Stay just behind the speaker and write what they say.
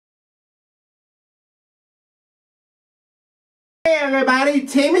everybody,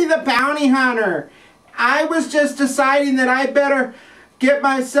 Timmy the Bounty Hunter. I was just deciding that I better get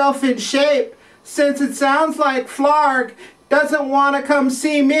myself in shape since it sounds like FLARG doesn't want to come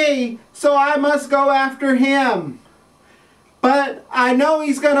see me, so I must go after him. But I know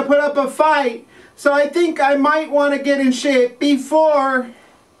he's going to put up a fight, so I think I might want to get in shape before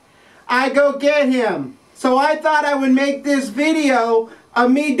I go get him. So I thought I would make this video of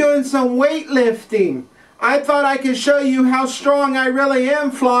me doing some weightlifting. I thought I could show you how strong I really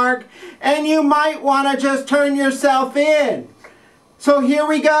am, FLARG, and you might want to just turn yourself in. So here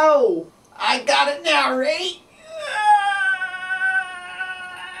we go. I got it now, right?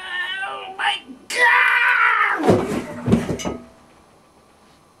 Oh my God!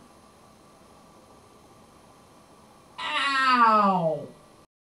 Ow!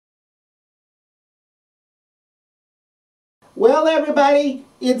 Well, everybody,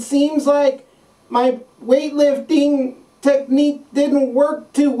 it seems like my weightlifting technique didn't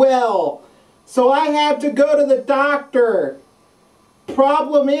work too well, so I had to go to the doctor.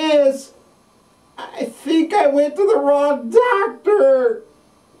 Problem is, I think I went to the wrong doctor.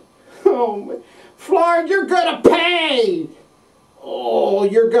 Oh, FLARG, you're gonna pay! Oh,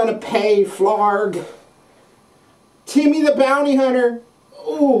 you're gonna pay, FLARG. Timmy the Bounty Hunter.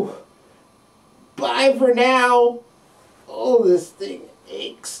 Oh, bye for now. Oh, this thing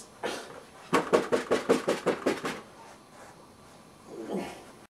aches.